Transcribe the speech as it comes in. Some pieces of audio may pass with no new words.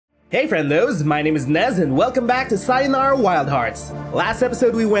Hey friendos, my name is Nez and welcome back to Sayonara Wild Hearts. Last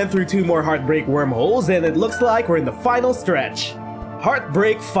episode we went through 2 more Heartbreak wormholes and it looks like we're in the final stretch.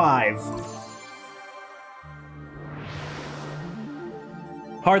 Heartbreak V.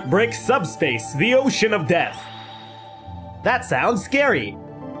 Heartbreak Subspace, the Ocean of Death. That sounds scary.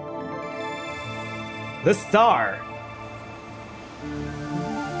 The Star.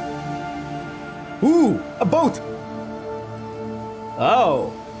 Ooh, a boat!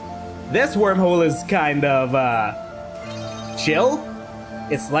 Oh. This wormhole is kind of, chill?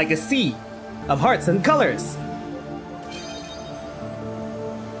 It's like a sea of hearts and colors.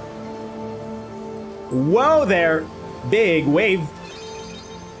 Whoa there! Big wave.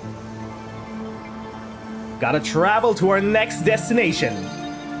 Gotta travel to our next destination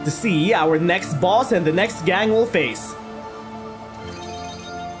to see our next boss and the next gang we'll face.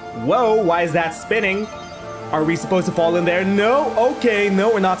 Whoa, why is that spinning? Are we supposed to fall in there? No? Okay, no,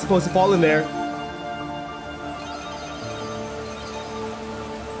 we're not supposed to fall in there.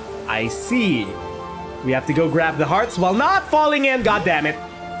 I see. We have to go grab the hearts while not falling in, god damn it.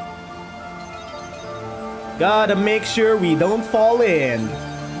 Gotta make sure we don't fall in.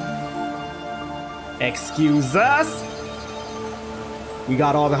 Excuse us. We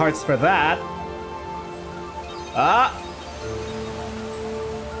got all the hearts for that.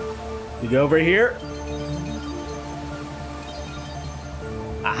 We go over here.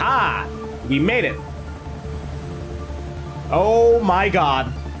 Aha! We made it. Oh my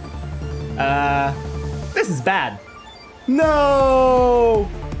god. This is bad. No!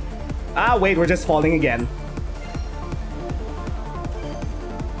 Ah, wait, we're just falling again.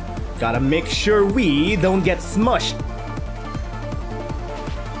 Gotta make sure we don't get smushed.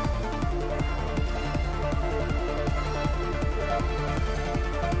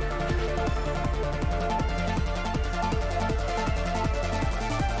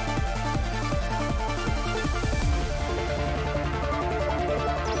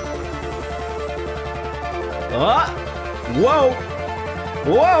 Whoa!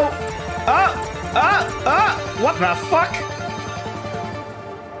 Whoa! What the fuck?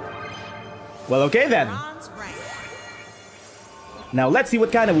 Well, okay then. Now let's see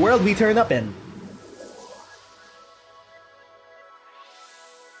what kind of world we turn up in.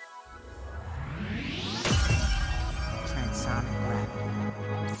 Transonic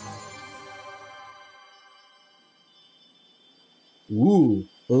Gravity. Ooh,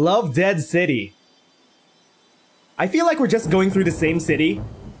 Love Dead City. I feel like we're just going through the same city,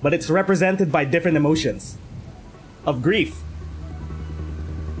 but it's represented by different emotions. Of grief.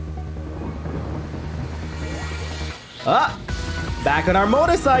 Back on our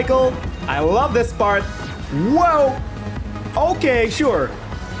motorcycle. I love this part. Whoa! Okay, sure.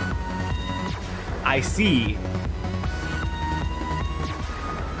 I see.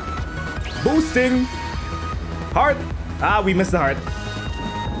 Boosting. Heart. We missed the heart.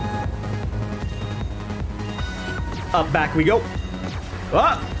 Up, back we go.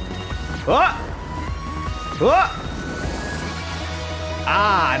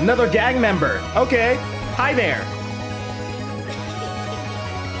 Another gang member. Okay. Hi there.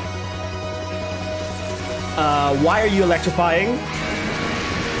 Why are you electrifying?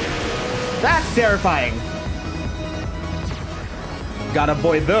 That's terrifying. Gotta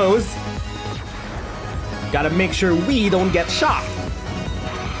avoid those. Gotta make sure we don't get shocked.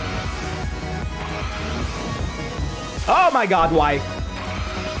 Oh my god, why?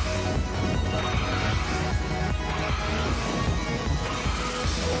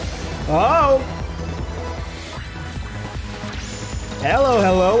 Oh! Hello,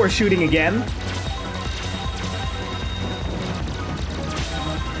 hello, we're shooting again.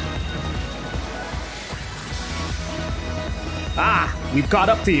 We've caught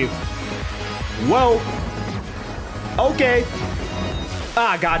up to you. Whoa! Okay.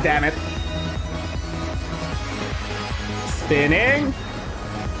 God damn it. Spinning.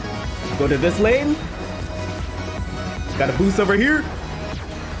 Go to this lane. Got a boost over here.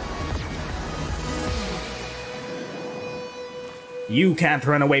 You can't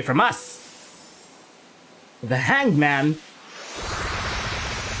run away from us. The Hanged Man.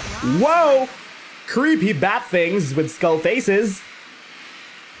 Whoa! Creepy bat things with skull faces.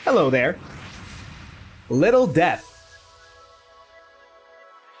 Hello there. Little Death.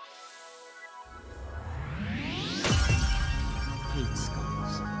 Hate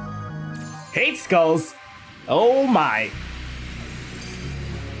skulls. Hate skulls? Oh my.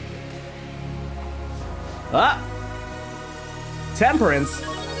 Temperance.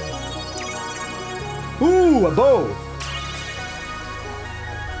 Ooh, a bow.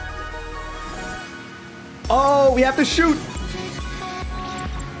 Oh, we have to shoot.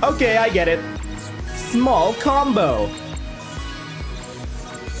 Okay, I get it. Small combo.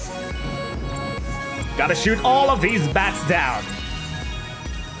 Gotta shoot all of these bats down.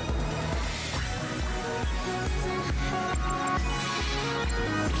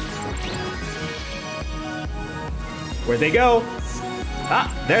 Where'd they go?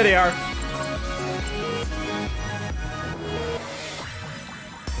 Ah, there they are.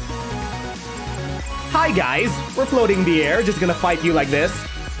 Hi guys, we're floating in the air, just gonna fight you like this.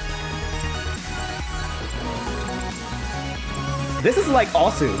 This is like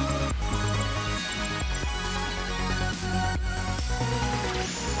Osu.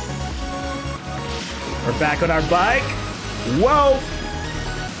 We're back on our bike. Whoa!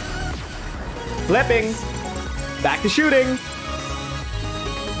 Flipping. Back to shooting.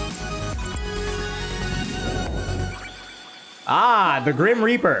 Ah, the Grim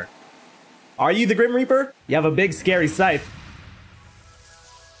Reaper. Are you the Grim Reaper? You have a big scary scythe.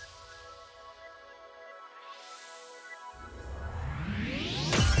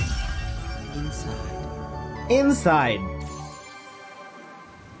 Inside.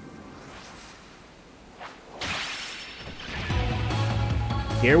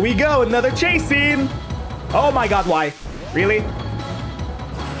 Here we go, another chase scene. Oh my god, why? Really?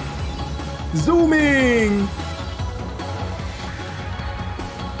 Zooming!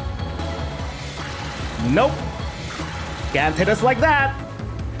 Nope. Can't hit us like that.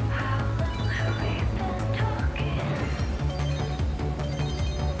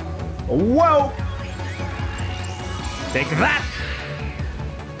 Whoa! Take that!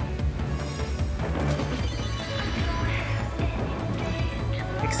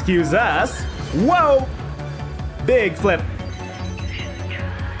 Excuse us. Whoa! Big flip.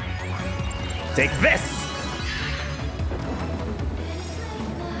 Take this!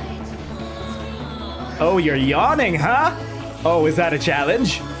 Oh, you're yawning, huh? Oh, is that a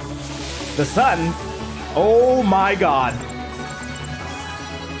challenge? The sun? Oh my god.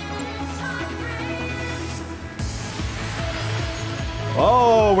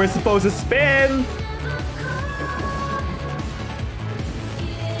 Oh, we're supposed to spin!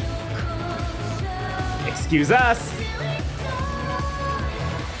 Excuse us!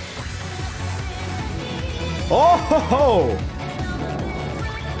 Oh ho ho!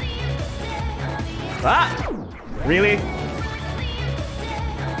 Ah! Really?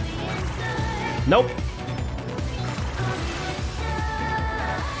 Nope.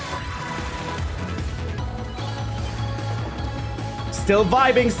 Still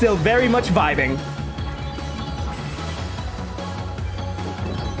vibing, still very much vibing.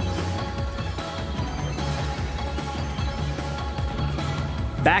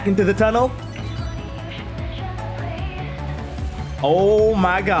 Back into the tunnel. Oh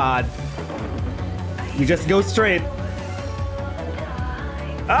my god. You just go straight.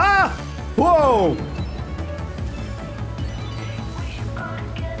 Ah! Whoa!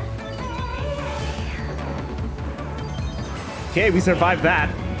 Okay, we survived that.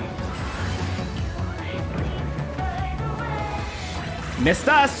 Missed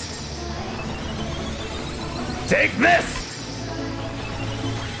us. Take this!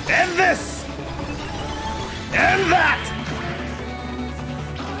 And this! And that!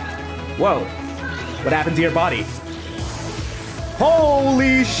 Whoa. What happened to your body?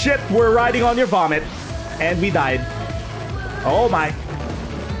 Holy shit, we're riding on your vomit. And we died. Oh my.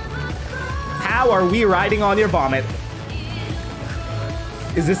 How are we riding on your vomit?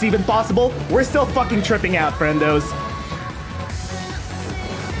 Is this even possible? We're still fucking tripping out, friendos.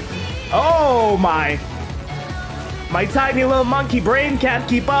 Oh my. My tiny little monkey brain can't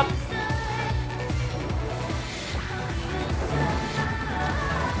keep up.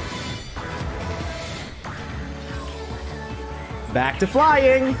 Back to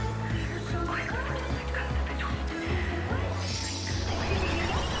flying.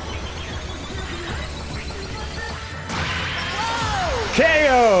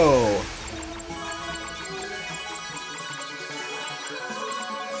 KO!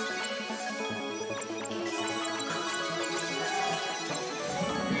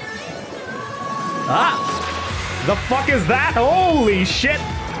 Ah! The fuck is that? Holy shit!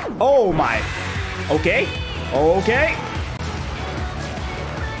 Oh my. Okay. Okay.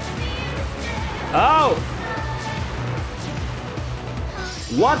 Oh!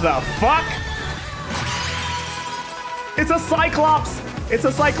 What the fuck? It's a Cyclops! It's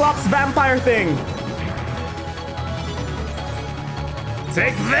a Cyclops vampire thing!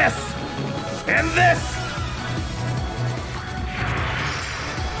 Take this! And this!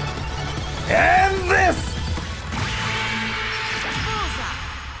 And this!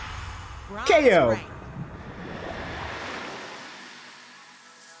 KO!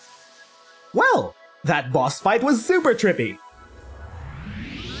 Well, that boss fight was super trippy.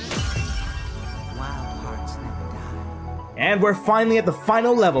 Wild hearts never die. And we're finally at the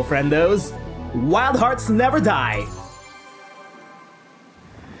final level, friendos. Wild Hearts never die.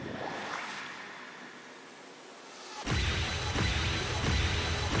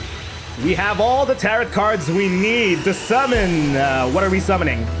 We have all the tarot cards we need to summon. What are we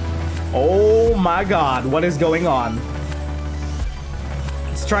summoning? Oh my god, what is going on?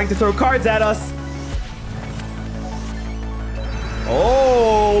 It's trying to throw cards at us.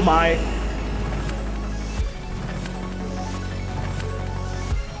 Oh my.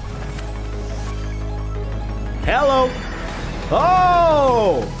 Hello.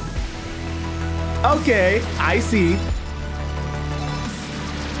 Oh! Okay, I see.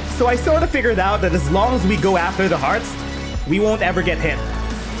 So I sort of figured out that as long as we go after the hearts, we won't ever get hit.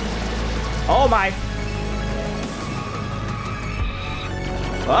 Oh my.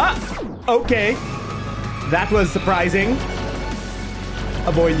 Ah! Okay. That was surprising.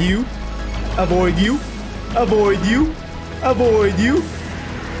 Avoid you. Avoid you. Avoid you. Avoid you.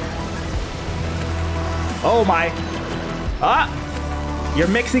 Oh my. Ah! You're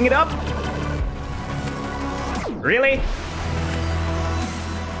mixing it up? Really?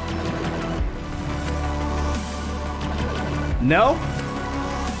 No?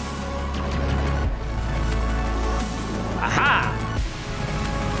 Aha!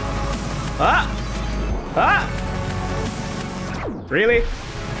 Ah! Ah! Really?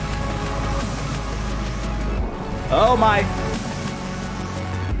 Oh my.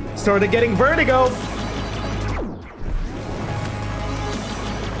 Sort of getting vertigo.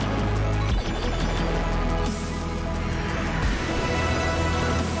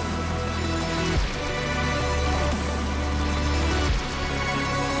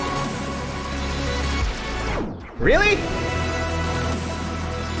 Really?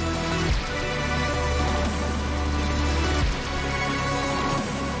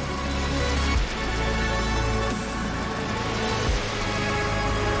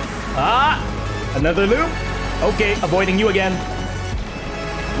 Ah! Another loop? Okay, avoiding you again.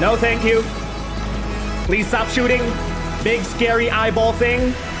 No, thank you. Please stop shooting. Big scary eyeball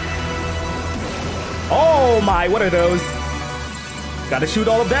thing. Oh my, what are those? Gotta shoot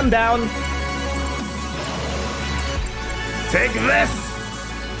all of them down. Take this!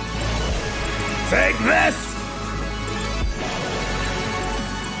 Take this!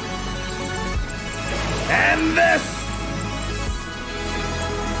 And this!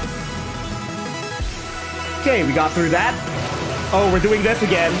 Okay, we got through that. Oh, we're doing this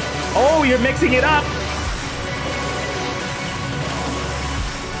again. Oh, you're mixing it up!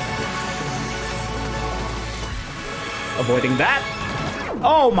 Avoiding that.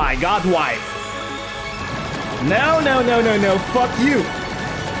 Oh my god, why? No, no, no, no, no, fuck you!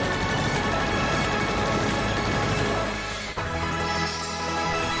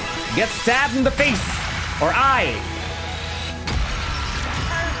 Get stabbed in the face! Or eye!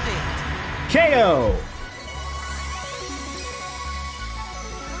 Perfect. KO!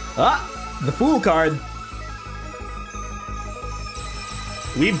 Ah! The Fool card!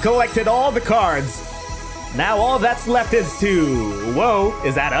 We've collected all the cards! Now all that's left is to... Whoa,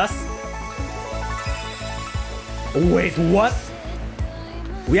 is that us? Wait, what?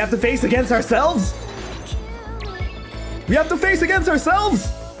 We have to face against ourselves? We have to face against ourselves?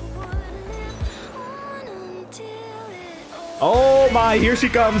 Oh my, here she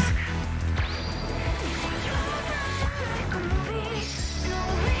comes.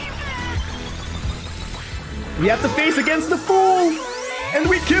 We have to face against the Fool! And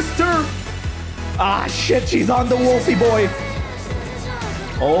we kissed her! Ah shit, she's on the Wolfie boy!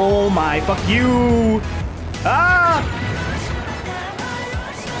 Oh my, fuck you! Ah!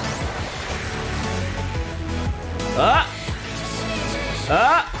 Ah!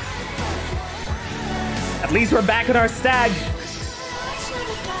 Ah! At least we're back at our stag.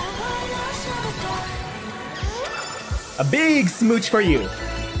 A big smooch for you.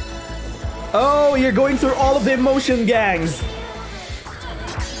 Oh, you're going through all of the emotion gangs.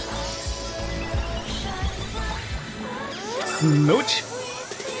 Smooch?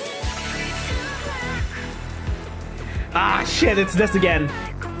 Ah, shit, it's this again.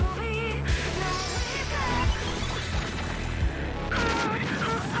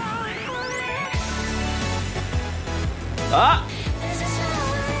 Ah!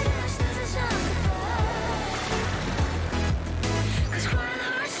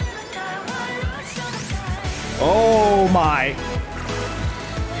 Oh my.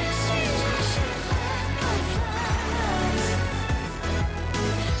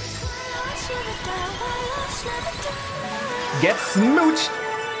 Get smooched.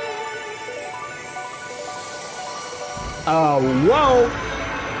 Whoa!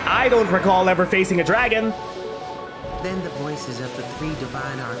 I don't recall ever facing a dragon. Then the voices of the 3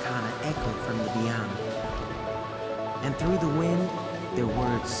 divine arcana echoed from the beyond. And through the wind, their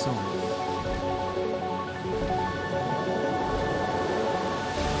words soared.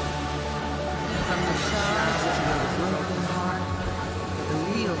 From the shards of your broken heart, the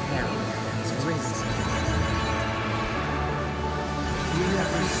real heroine has risen. You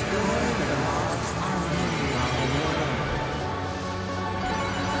have restored the lost harmony of the world.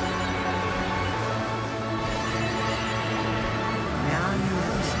 Now you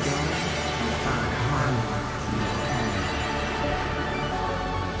must go and find harmony in your home.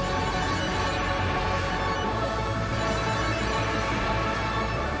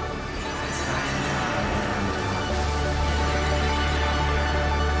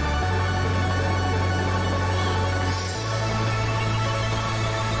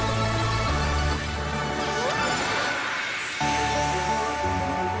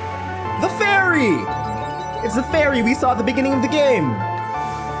 The fairy! It's the fairy we saw at the beginning of the game!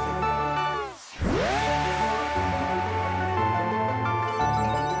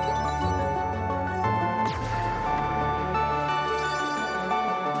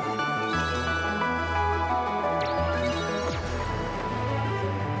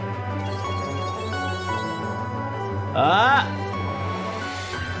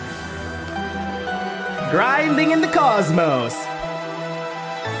 Grinding in the cosmos!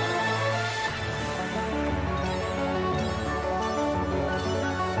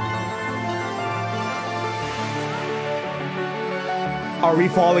 Are we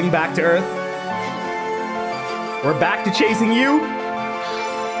falling back to Earth? We're back to chasing you?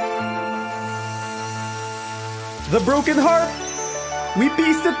 The broken heart! We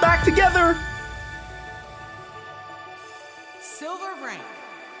pieced it back together! Silver Rain.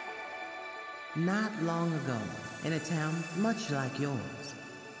 Not long ago, in a town much like yours,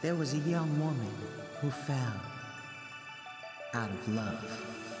 there was a young woman who fell out of love,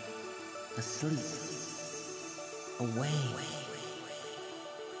 asleep, away.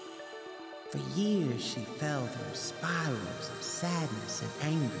 For years she fell through spirals of sadness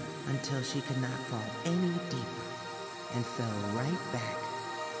and anger until she could not fall any deeper and fell right back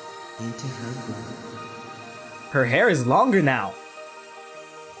into her grave. Her hair is longer now.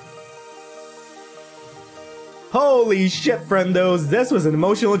 Holy shit, friendos, this was an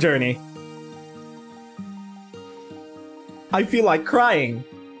emotional journey. I feel like crying.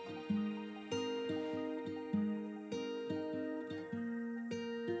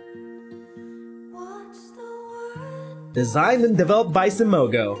 Designed and developed by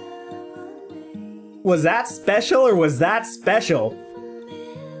Simogo. Was that special or was that special?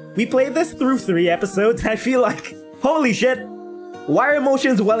 We played this through 3 episodes and I feel like, holy shit, why are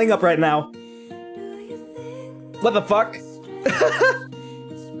emotions welling up right now? What the fuck?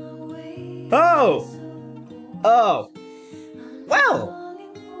 Oh! Well!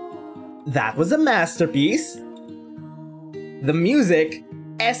 That was a masterpiece. The music,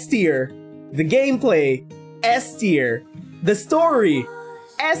 S tier. The gameplay, S tier. The story,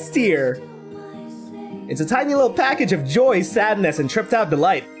 S tier. It's a tiny little package of joy, sadness, and tripped out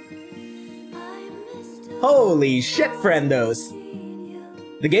delight. Holy shit, friendos.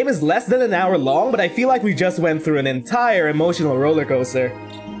 The game is less than an hour long, but I feel like we just went through an entire emotional roller coaster.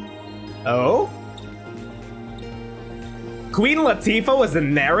 Oh? Queen Latifah was the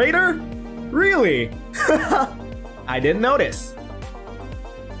narrator? Really? I didn't notice.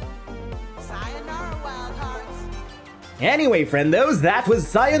 Sayonara Wild Hearts. Anyway, friendos, that was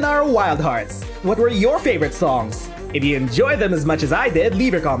Sayonara Wild Hearts. What were your favorite songs? If you enjoyed them as much as I did,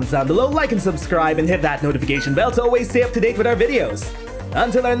 leave your comments down below, like and subscribe, and hit that notification bell to always stay up to date with our videos.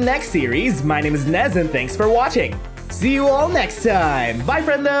 Until our next series, my name is Nez and thanks for watching. See you all next time. Bye,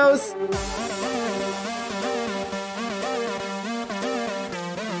 friendos!